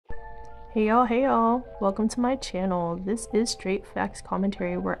Hey y'all, welcome to my channel. This is Straight Facts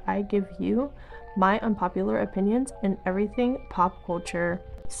Commentary where I give you my unpopular opinions in everything pop culture.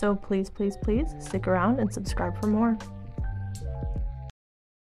 So please stick around and subscribe for more.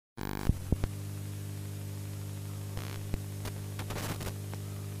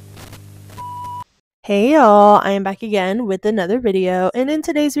 Hey y'all, I am back again with another video, and in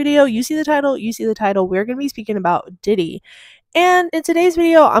today's video, you see the title, we're going to be speaking about Diddy. And in today's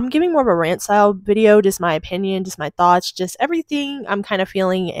video, I'm giving more of a rant style video, just my opinion, just my thoughts, just everything I'm kind of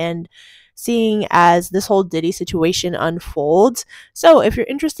feeling and seeing as this whole Diddy situation unfolds. So if you're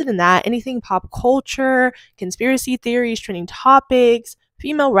interested in that, anything pop culture, conspiracy theories, trending topics,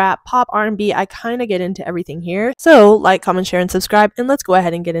 female rap, pop R&B, I kind of get into everything here. So like, comment, share, and subscribe, and let's go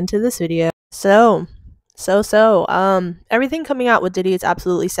ahead and get into this video. Everything coming out with Diddy is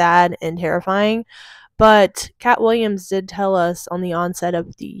absolutely sad and terrifying. But Cat Williams did tell us on the onset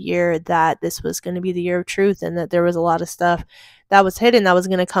of the year that this was going to be the year of truth and that there was a lot of stuff that was hidden that was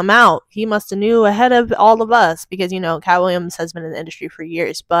going to come out. He must have knew ahead of all of us because, you know, Cat Williams has been in the industry for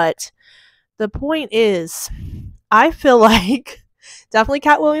years. But the point is, I feel like definitely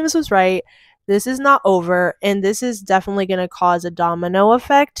Cat Williams was right. This is not over, and this is definitely going to cause a domino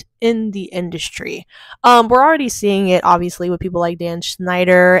effect in the industry. We're already seeing it, obviously, with people like Dan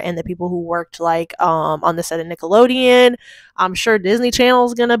Schneider and the people who worked like on the set of Nickelodeon. I'm sure Disney Channel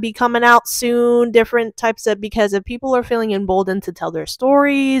is going to be coming out soon, different types of, because if people are feeling emboldened to tell their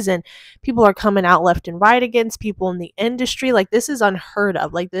stories and people are coming out left and right against people in the industry, like this is unheard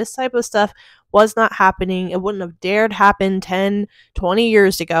of. Like this type of stuff was not happening. It wouldn't have dared happen 10, 20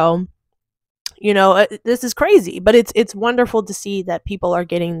 years ago. You know, this is crazy, but it's wonderful to see that people are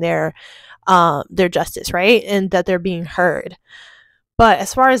getting their justice, right? And that they're being heard. But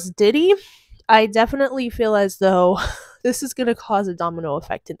as far as Diddy, I definitely feel as though this is going to cause a domino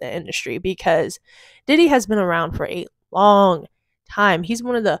effect in the industry because Diddy has been around for a long time. He's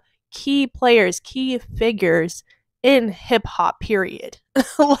one of the key players, key figures in hip hop, period.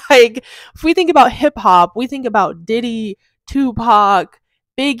 Like, if we think about hip hop, we think about Diddy, Tupac,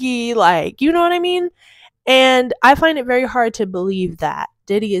 Biggie, like, you know what I mean? And I find it very hard to believe that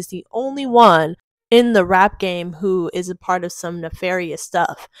Diddy is the only one in the rap game who is a part of some nefarious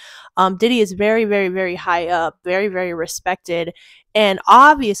stuff. Diddy is very high up, very respected, and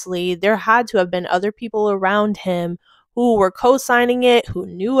obviously there had to have been other people around him who were co-signing it, who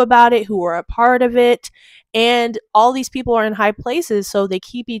knew about it, who were a part of it. And all these people are in high places, so they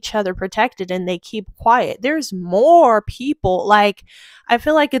keep each other protected and they keep quiet. There's more people. Like, I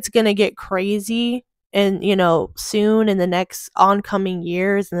feel like it's going to get crazy and, you know, soon in the next oncoming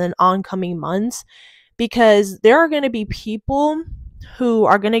years and then oncoming months, because there are going to be people who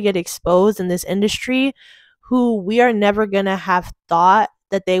are going to get exposed in this industry who we are never going to have thought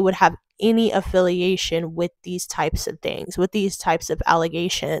that they would have any affiliation with these types of things, with these types of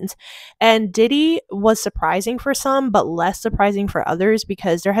allegations. And Diddy was surprising for some, but less surprising for others,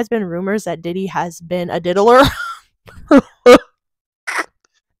 because there has been rumors that Diddy has been a diddler.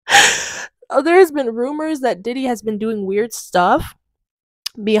 There has been rumors that Diddy has been doing weird stuff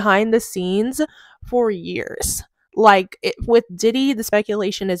behind the scenes for years. Like, with Diddy, the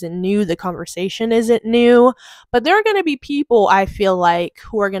speculation isn't new, the conversation isn't new, but there are going to be people, I feel like,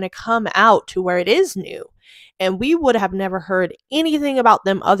 who are going to come out to where it is new, and we would have never heard anything about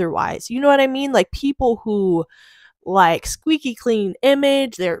them otherwise. You know what I mean? Like, people who, like, squeaky clean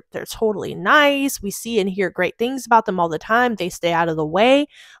image, they're totally nice, we see and hear great things about them all the time, they stay out of the way.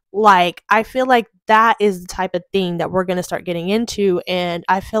 Like, I feel like that is the type of thing that we're going to start getting into, and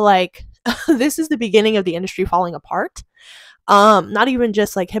I feel like this is the beginning of the industry falling apart. Not even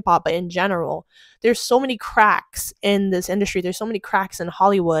just like hip hop, but in general. There's so many cracks in this industry. There's so many cracks in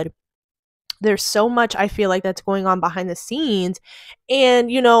Hollywood. There's so much, I feel like, that's going on behind the scenes.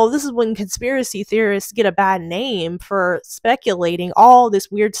 And, you know, this is when conspiracy theorists get a bad name for speculating all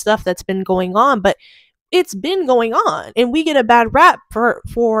this weird stuff that's been going on. But it's been going on, and we get a bad rap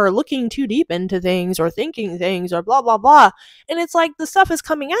for looking too deep into things or thinking things or blah blah. And it's like, the stuff is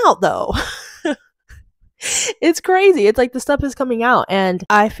coming out though. It's crazy. It's like the stuff is coming out, and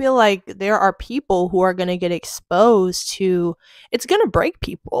I feel like there are people who are going to get exposed to, it's going to break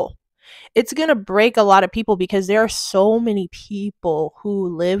people. It's going to break a lot of people, because there are so many people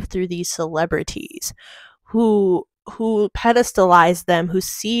who live through these celebrities who pedestalize them, who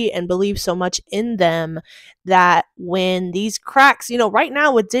see and believe so much in them, that when these cracks, you know, right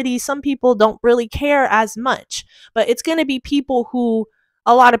now with Diddy, some people don't really care as much, but it's going to be people who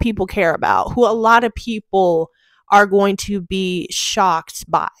a lot of people care about, who a lot of people are going to be shocked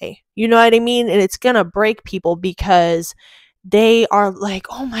by, you know what I mean? And it's going to break people, because they are like,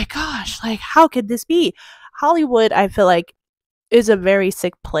 oh my gosh, like, how could this be? Hollywood, I feel like, is a very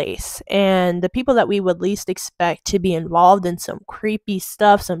sick place. And the people that we would least expect to be involved in some creepy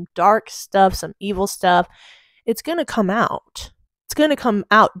stuff, some dark stuff, some evil stuff, it's going to come out. It's going to come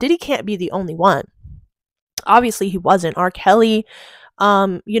out. Diddy can't be the only one. Obviously, he wasn't. R. Kelly,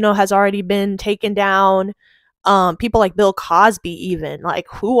 has already been taken down. People like Bill Cosby, even. Like,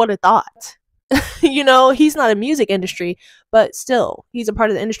 who would have thought? He's not a music industry, but still, he's a part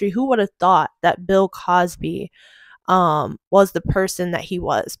of the industry. Who would have thought that Bill Cosby was the person that he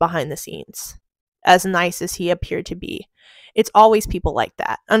was behind the scenes, as nice as he appeared to be? It's always people like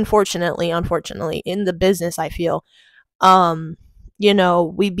that. Unfortunately, in the business, I feel,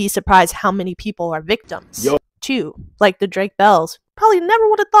 we'd be surprised how many people are victims too. Like the Drake Bells, probably never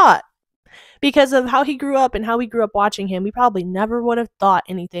would have thought, because of how he grew up and how we grew up watching him. We probably never would have thought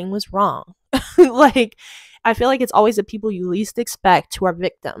anything was wrong. Like, I feel like it's always the people you least expect who are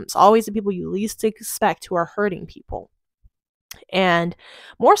victims, always the people you least expect who are hurting people. And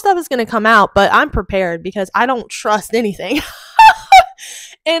more stuff is going to come out, but I'm prepared because I don't trust anything.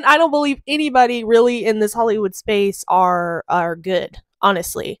 And I don't believe anybody really in this Hollywood space are good.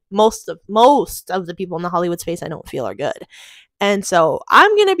 Honestly, most of the people in the Hollywood space I don't feel are good. And so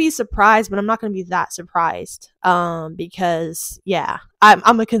I'm going to be surprised, but I'm not going to be that surprised. Because yeah,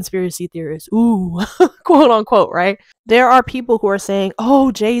 I'm a conspiracy theorist. Ooh, quote unquote, right? There are people who are saying,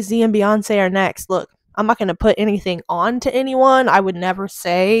 oh, Jay-Z and Beyonce are next. Look, I'm not going to put anything on to anyone. I would never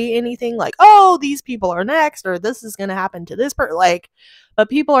say anything like, oh, these people are next, or this is going to happen to this person. But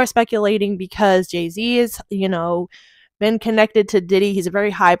people are speculating because Jay-Z is, been connected to Diddy. He's a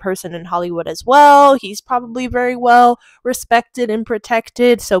very high person in Hollywood as well. He's probably very well respected and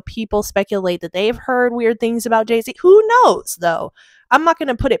protected. So people speculate that they've heard weird things about Jay-Z. Who knows, though? I'm not going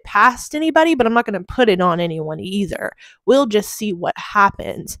to put it past anybody, but I'm not going to put it on anyone either. We'll just see what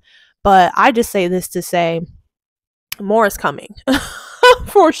happens. But I just say this to say more is coming.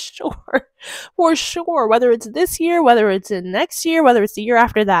 For sure. For sure. Whether it's this year, whether it's in next year, whether it's the year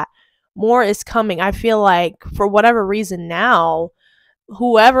after that, more is coming. I feel like for whatever reason now,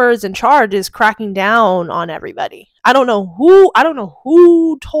 whoever's in charge is cracking down on everybody. I don't know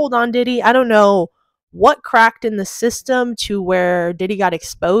who told on Diddy. I don't know what cracked in the system to where Diddy got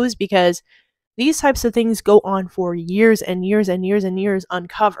exposed, because these types of things go on for years and years and years and years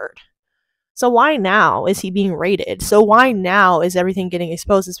uncovered. So why now is he being raided? So why now is everything getting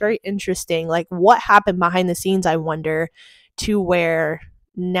exposed? It's very interesting. Like, what happened behind the scenes, I wonder, to where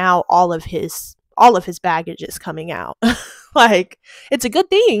now all of his baggage is coming out. Like, it's a good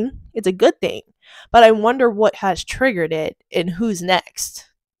thing. It's a good thing. But I wonder what has triggered it and who's next.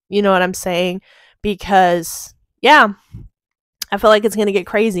 You know what I'm saying? Because, yeah, I feel like it's going to get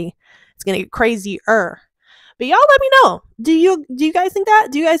crazy. It's going to get crazier. But y'all let me know. Do you guys think that?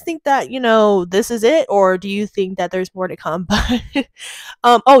 Do you guys think that, this is it? Or do you think that there's more to come? But,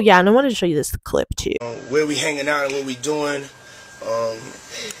 oh, yeah, and I wanted to show you this clip, too. Where we hanging out and what we doing,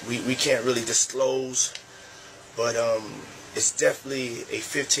 we can't really disclose. But it's definitely a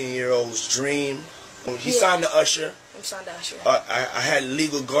 15-year-old's dream. He signed to Usher. I'm signed to Usher. I had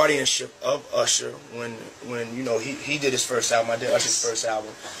legal guardianship of Usher when he did his first album. I did Usher's first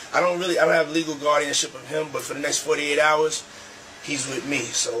album. I don't have legal guardianship of him, but for the next 48 hours, he's with me.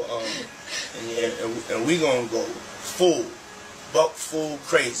 So and we gonna go full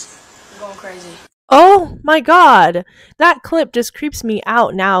crazy. We're going crazy. Oh my God, that clip just creeps me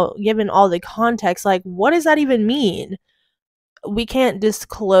out now, given all the context. Like, what does that even mean? We can't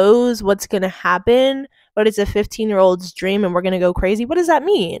disclose what's going to happen, but it's a 15-year-old's dream and we're going to go crazy. What does that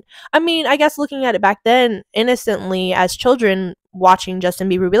mean? I mean, I guess looking at it back then, innocently, as children watching Justin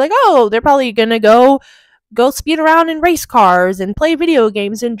Bieber, be like, oh, they're probably going to go speed around in race cars and play video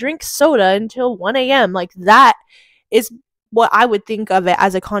games and drink soda until 1 a.m. Like, that is what I would think of it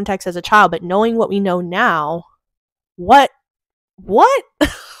as a context as a child. But knowing what we know now, what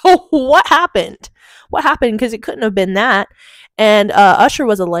what happened? What happened? Because it couldn't have been that. And Usher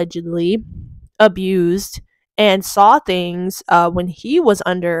was allegedly abused and saw things when he was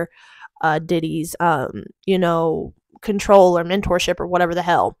under Diddy's control or mentorship or whatever the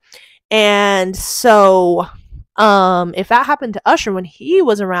hell. And so if that happened to Usher when he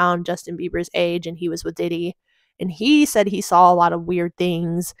was around Justin Bieber's age and he was with Diddy, and he said he saw a lot of weird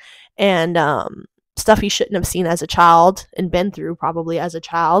things and stuff he shouldn't have seen as a child and been through probably as a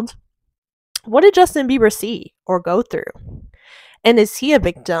child, what did Justin Bieber see or go through? And is he a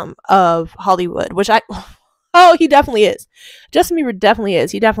victim of Hollywood? He definitely is. Justin Bieber definitely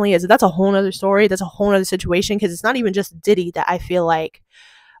is. He definitely is. That's a whole nother story. That's a whole nother situation, because it's not even just Diddy that I feel like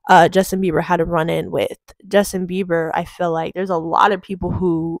Justin Bieber had a run in with. Justin Bieber, I feel like there's a lot of people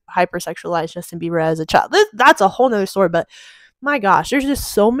who hypersexualize Justin Bieber as a child. That's a whole nother story, but my gosh, there's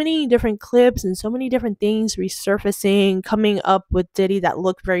just so many different clips and so many different things resurfacing, coming up with Diddy that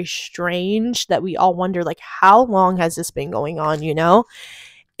look very strange, that we all wonder, like, how long has this been going on, you know?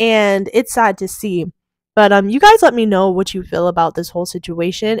 And it's sad to see. But you guys let me know what you feel about this whole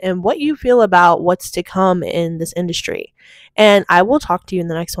situation and what you feel about what's to come in this industry. And I will talk to you in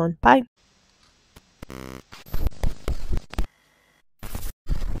the next one. Bye.